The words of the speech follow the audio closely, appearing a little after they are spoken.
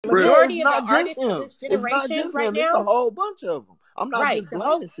majority of the not just artists of him. this It's not generation just right him. It's a now, whole bunch of them. I'm not right? just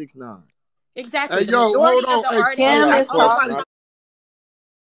blaming 6ix9ine. Exactly. Hey, The yo, hold majority of on. the Hey, artists I that Kim got are a is question. talking.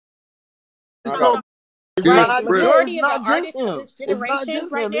 He I told got me It's Kim, right, not. the Chris. Yeah, it's majority of the not just artists of him. this It's not generation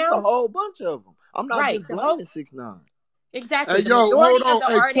just right him. It's a now, whole bunch of them. I'm not right? just blaming 6ix9ine. Exactly. Hey, The yo, hold majority of on. the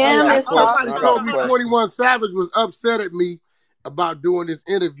Hey, artists I that Kim got are a is talking question. somebody talking. I got told a me about, question. 21 Savage was upset at me about doing this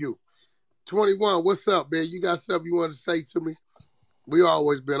interview. 21, what's up, man? You got something you want to say to me? We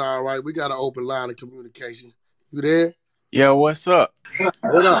always been all right. We got an open line of communication. You there? Yo, what's up?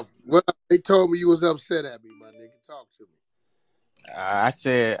 What up? What up? They told me you was upset at me, my nigga. Talk to I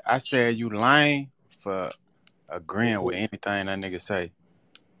said you lying for me. agreeing with anything that nigga say.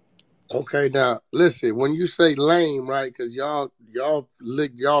 Okay, now listen. When you say lame, right? Because y'all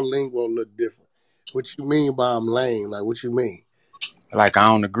lingo look different. What you mean by I'm lame? Like what you mean? Like I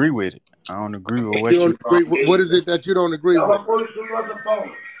don't agree with it. I don't agree with You what don't you. agree? What is it that you don't agree with?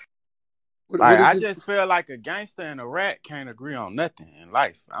 What Like is I it? just feel like a gangster and a rat can't agree on nothing in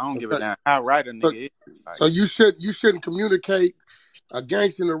life. I don't give a Okay. damn how right a So, nigga is. Like so you shouldn't communicate. A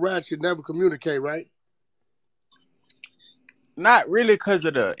gangster and a rat should never communicate, right? not really because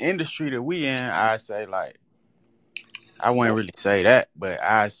of the industry that we in. I say like I wouldn't really say that, but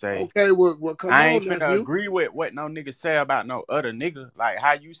I say Okay, well, come I ain't on, finna nephew. agree with what no nigga say about no other nigga. Like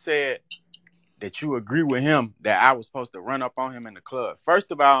how you said that you agree with him that I was supposed to run up on him in the club.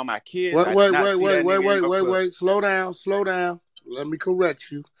 First of all, my kids, Wait, I did wait, not wait, see wait, that wait, nigga in wait, no wait, club. wait. Slow down, slow down. Let me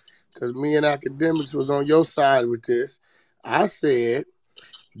correct you, because me and academics was on your side with this. I said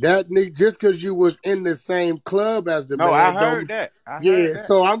that nigga, just because you was in the same club as the No, I man, heard don't. that. I heard Yeah, that.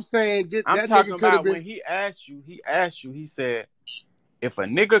 so I'm saying I'm that talking nigga could have about when been. he said, if a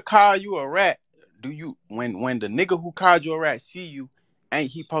nigga call you a rat, do you when the nigga who called you a rat see you,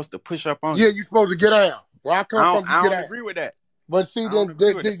 ain't he supposed to push up on Yeah, you? you supposed to get out. Where I come from, you I get don't out. agree with that. But see, I don't then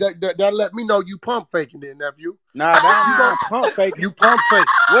agree with that. that let me know you pump faking, then nephew. Nah, that don't You mean don't. I'm pump faking. You pump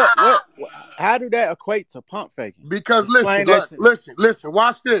faking. What how do that equate to pump faking? Because listen, Explain that to me. listen.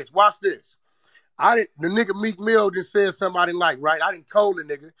 Watch this. Watch this. I didn't. The nigga Meek Mill just said something I didn't like. Right? I didn't told the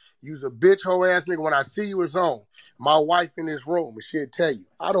nigga you's a bitch hoe ass nigga. When I see you, it's on. My wife in this room, and she'll tell you.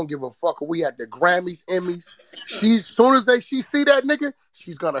 I don't give a fuck. We at the Grammys, Emmys. She soon as she see that nigga,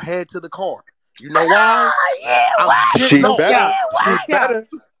 she's gonna head to the car. You know why? Yeah, I'm getting what? She off. better. Yeah, She what? Yeah. better.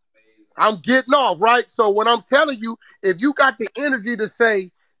 I'm getting off, right? So when I'm telling you, if you got the energy to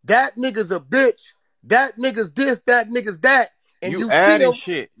say that nigga's a bitch, that nigga's this, that nigga's that, and You you see adding him,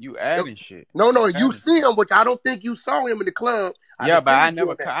 shit. You adding shit. no, you Adding. see him, which I don't think you saw him in the club. I Yeah, but defended you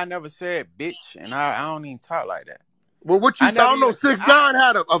on that. I never said bitch, and I don't even talk like that. Well, what you I saw, I never don't know, even said 6ix9ine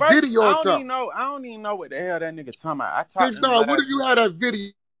had a first. video or something. I don't even know what the hell that nigga talking about. I talked Six to him nine, what did last you night. have that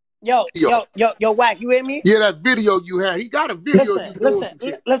video? Yo, wack, you hear me? Yeah, that video you had. He got a video of Listen, you doing listen, some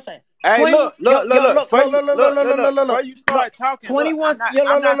shit. listen. Hey, 21, look. For you, Before look, you look. start talking, look, 21, yo,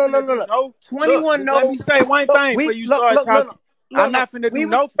 I'm not finna do look. no. Look, 21 just let know, me say one look, thing before we, you start talking. I'm look. not finna do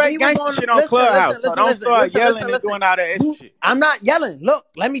no fake We was gangster on, shit on Clubhouse. So don't start yelling and listen. doing all that extra shit. I'm not yelling. Look,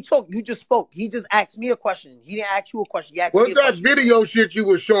 let me talk. You just spoke. He just asked me a question. He didn't ask you a question. He asked me What's a that question. video shit you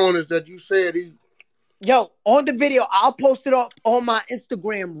was showing us that you said he? Yo, on the video, I'll post it up on my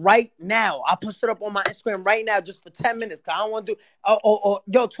Instagram right now. I'll post it up on my Instagram right now just for 10 minutes. Cause I don't want to do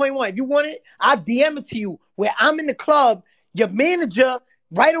yo, 21. If you want it, I'll DM it to you. Where I'm in the club, your manager,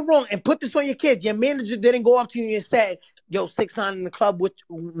 right or wrong, and put this on your kids. Your manager didn't go up to you and said, yo, 6ix9ine in the club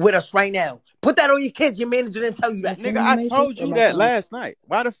with us right now. Put that on your kids. Your manager didn't tell you that. Nigga, I told you that last night.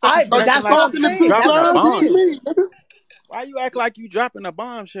 Why the All fuck is right, you but Are you acting that's like what I'm talking to you saying. six That's dropping what a nine? I'm What you saying. bombshell? mean, nigga? Why you act like you dropping a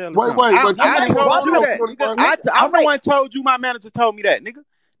bombshell or Wait, something? wait, but I'm I not told dropping you no, hold on, that, nigga. 21. nigga. All I'm the right, one told you my manager told me that, nigga.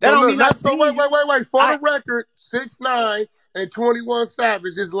 That So don't look, mean I let's go. seen you. Wait. For I the record, 6ix9ine and 21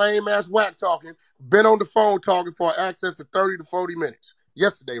 Savage, this lame ass whack talking, been on the phone talking for access of 30 to 40 minutes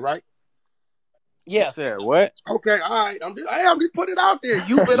yesterday, right? You yeah. said what? Okay, all right. I'm just putting it out there.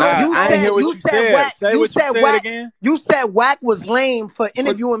 You've been on Nah, the You I ain't phone hear said what you you said said. whack. Say what you said again. You said whack was lame for for.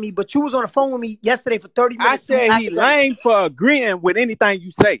 interviewing me, but you was on the phone with me yesterday for 30 I minutes through said he academics. lame for agreeing with anything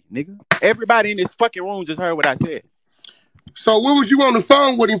you say, nigga. Everybody in this fucking room just heard what I said. So what was you on the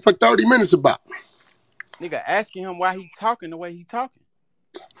phone with him for 30 minutes about? Nigga asking him why he talking the way he talking.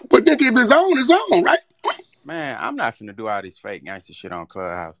 But nigga, if it's on, right? Man, I'm not finna do all this fake gangster shit on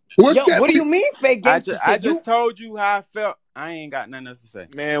Clubhouse. What's Yo, that? what do you mean fake gangster I shit? just told you how I felt. I ain't got nothing else to say.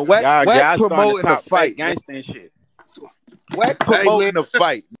 Man, Wack Y'all starting to promoting the talk fake fight, man. gangster and shit. Wack Hey man, promoting the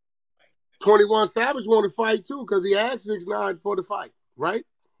fight. 21 Savage want to fight too because he asked 6ix9ine for the fight, right?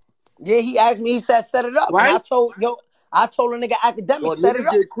 Yeah, he asked me, he said set it up. And Right? I told a nigga So academic, set it niggas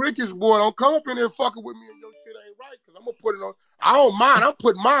up. get crickets, boy. Don't come up in there fucking with me and your shit ain't right. Cause I'm gonna put it on. I don't mind. I'm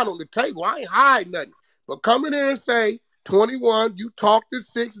putting mine on the table. I ain't hiding nothing. But come in here and say, 21, you talked to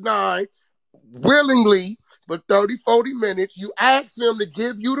 6ix9ine willingly for 30, 40 minutes. You asked him to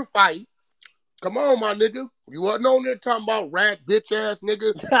give you the fight. Come on, my nigga. You wasn't on there talking about rat, bitch ass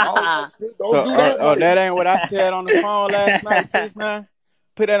nigga. All that shit. Don't do that, my nigga. That ain't what I said on the phone last night, 6ix9ine.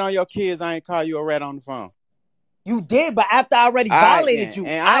 Put that on your kids. I ain't call you a rat on the phone. You did, but after I already violated you.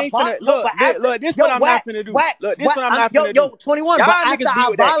 And I ain't finna look, this what I'm not finna do. Look, this what I'm not finna do. 21, y'all but niggas after be I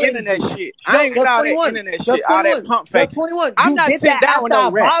with that violated internet you. shit. I ain't with all that internet shit, all that pump fake. 21, I'm you not did sitting that down with after no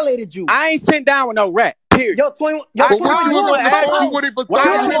I rat. violated you. I ain't sitting down with no rat. Period. Yo, 21, I But what called you you was and on the asked phone you with him for why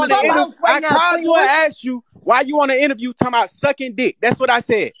 30 you want minutes, to nigga? interview. I called you and asked you why you want to interview talking about sucking dick. That's what I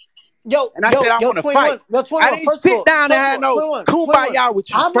said. And I said I want to fight. I didn't sit down and have no kumbaya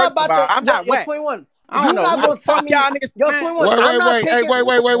with you. I'm not First of about all, to. I'm not whack. 21. I don't know not how the gonna tell fuck me. y'all niggas. Yo, Man. 21. I'm not Wait. taking. Wait.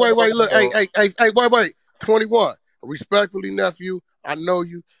 Look, wait. 21. Respectfully, nephew, I know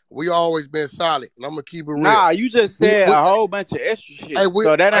you. We always been solid, and I'm gonna keep it real. Nah, you just said a whole bunch of extra shit.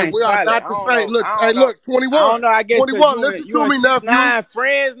 So that ain't we are solid. not the same. Look, I don't know. 21. I don't know. I guess 21. because Listen you to me, and nephew. 6ix9ine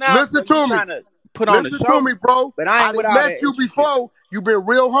friends now. Listen so to you me. trying to put on the Listen show. to me, bro. But I ain't with done all that met you extra before. shit. You been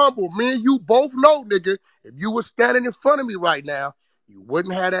real humble. Me and you both know, nigga. If you was standing in front of me right now, you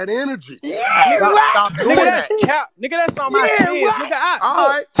wouldn't have that energy. Stop doing Nigga, that. that's cap. Nigga, that's on my kids. Nigga, All look,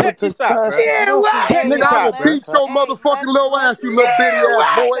 right. check this out, bro. Check Nigga, this I will out, bro. beat your motherfucking little ass, you little bitty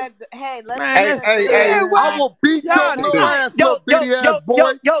ass boy. Man, I will beat your little ass, little bitty ass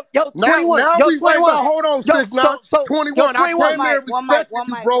boy. Yo, 21. Now we wait. Now hold on, 6ix9ine. So 21. I came here respecting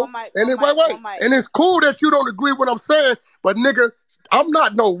you, bro. And then wait. And it's cool that you don't agree with what I'm saying, but nigga, I'm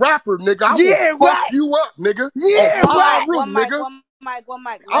not no rapper, nigga. I will fuck you up, nigga. On my room, nigga.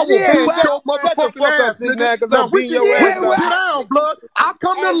 I will beat your Shut the motherfucking fuck up, ass, 6ix9ine, nigga. because Now I'm we beating can your ass. get down, blood. I'll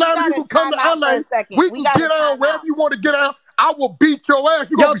come to Atlanta. You can come to LA. We can get down wherever you want to get out. I will beat your ass.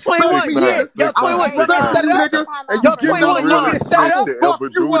 You gonna respect me, nigga. Yo, 21. You want me to set it up? Nigga, and Yo, you get 21. down You want me to set it I up? will fuck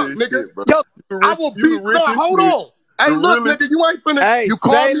you up, nigga. Yo, I will beat. No, hold on. Hey, look, nigga, you ain't finna. Hey, You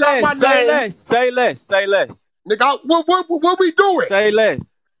call me out my name, say less. nigga. What we doing? Say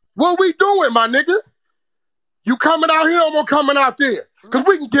less. What we doing, my nigga? You coming out here, I'm gonna coming out there. Cause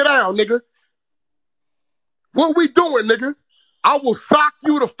we can get out, nigga. What we doing, nigga? I will sock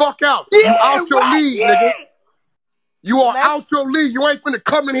you the fuck out. You out your league, nigga. You are out your league. You ain't finna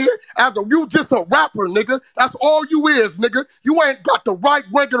come in here as you just a rapper, nigga. That's all you is, nigga. You ain't got the right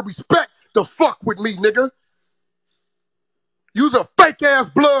rank of respect to fuck with me, nigga. You's a fake ass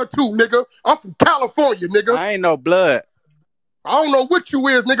blood too, nigga. I'm from California, nigga. I ain't no blood. I don't know what you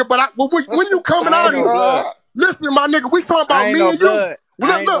is, nigga, but when you coming I out ain't no here, blood. listen, my nigga, we talking about I ain't me no and blood. you.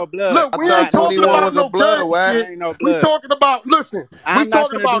 I ain't no blood. Look, we ain't talking about no gang shit. I ain't no We blood. talking about, listen, we I'm not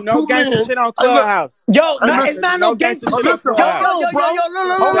talking finna do about no two gangster men. shit on Hey, look, Clubhouse. Yo, hey, no, listen, it's not no gangster shit. listen, Yo, hold on, bro.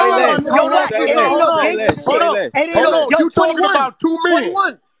 Hold Say on, less. nigga. One Say it second, less. ain't hold no on. Say gangster less. shit. Hold Say on. less. It ain't Hold no, on. yo, You talking 21. about two men.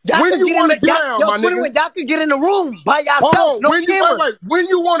 21. Y'all When could you get in want the, to get out, yo, my 21. nigga? Y'all could get in the room by Hold yourself. on. No When you cameras. when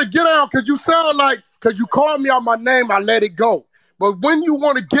you want to get out, because you sound like, because you called me out my name, I let it go. But when you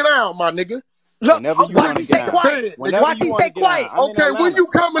want to get out, my nigga, Look, Whenever you watch want me to get stay out. quiet. Whenever Watch you me want stay to get out. quiet. I'm in okay, when Atlanta. you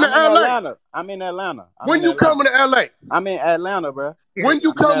coming to I'm in LA? Atlanta. I'm in Atlanta. When you coming to LA? I'm in Atlanta, bro. When you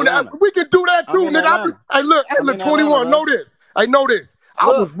I'm in coming to Atlanta. we can do that I'm too, in nigga. Atlanta. Hey, I'm look, in Atlanta, 21, bro. know this. I know this. I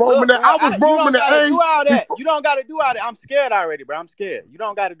was roaming Look, bro. You don't the gotta do all that. before. You don't gotta do all that. I'm scared already, bro. I'm scared. You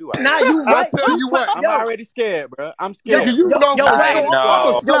don't gotta do all that. Nah, you I right. tell you what, I'm already scared, bro. I'm nigga, scared, you bro. know for Wack. sure I'm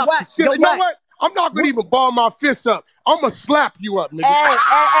gonna Yo, slap the Wack. shit. Yo, You know Wack. what? I'm not gonna even ball my fists up. I'm gonna slap you up, nigga.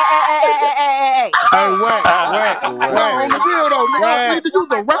 Hey, whack. No, on the real though, nigga. Nigga,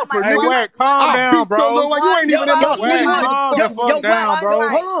 you's a rapper, Hey, nigga. whack. Calm I'll down, beat your bro. little way. You ain't even in my Wack, league, calm the fuck down, Wack.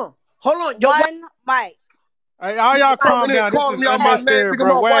 bro. Hold on. Yo, Wack. Hey, all y'all coming calm in down. This calling is me out my name, unnecessary, nigga. bro.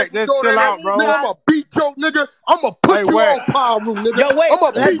 My wife Wack, and just daughter chill in there. out, bro. Nigga, I'ma beat your nigga. I'ma put Hey, you Wack. on power room, nigga. Yo, wait.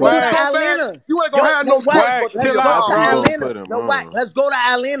 I'ma Let's beat go you to so bad Atlanta. you ain't gonna have no choice Wack, but to Let's chill get go out, to out, bro. nigga. Atlanta. Yo, Wack. Let's go to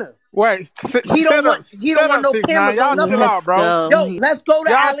Atlanta. Wait, He don't want no 6ix9ine. cameras, no Y'all nothing. chill out, bro. Yo, let's go to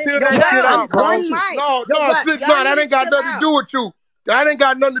Y'all Atlanta. chill Yo, that Wack, shit I'm out, bro. going to. No, Yo, Wack. 6ix9ine. That ain't got nothing to do with you. That ain't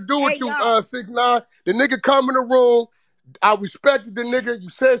got nothing to do with you, 6ix9ine. The nigga come in the room. I respected the nigga. You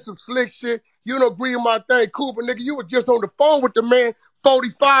said some slick shit. You don't agree with my thing. Cool, but nigga, you was just on the phone with the man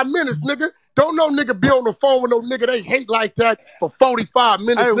 45 minutes, nigga. Don't no nigga be on the phone with no nigga they hate like that for 45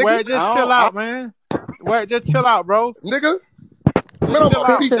 minutes, Hey, nigga. Wack, just chill out, man. Wack, just chill out, bro. Nigga. Man, Just I'm chill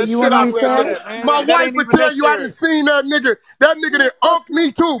gonna out. beat the Just shit chill out out of with that all nigga. that, man. My That wife ain't would even tell you I done necessary. seen that nigga. That nigga that umped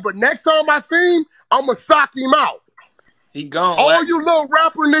me too, but next time I see him, I'ma sock him out. He gone. All you little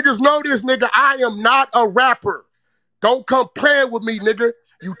rapper niggas know this, nigga. I am not a rapper. Don't come playing with me, nigga.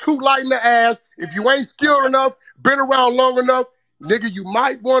 You too light in the ass. If you ain't skilled enough, been around long enough, Nigga, you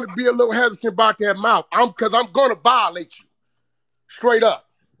might want to be a little hesitant about that mouth. Because I'm going to violate you. Straight up.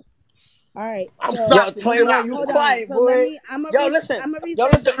 All right. I'm So, sorry. Yo, 21, you quiet, boy. Yo, listen. I'm gonna Yo,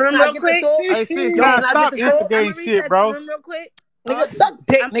 reset listen. the room Can I real get this quick. off? Hey, 6ix9ine, Yo, can I get stop this off? instigating shit, bro. The room real quick. Nigga, suck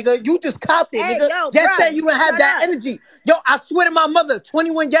dick, nigga. You just copped it, Hey, nigga. yo, Yesterday bruh, you didn't have shut that up. energy. Yo, I swear to my mother,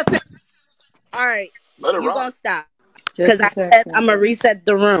 21 yesterday. All right, Let it you rock. gonna stop. Because I said I'm gonna reset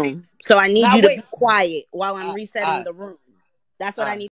the room. So I need Now you to wait. be quiet while I'm resetting the room. That's what I need.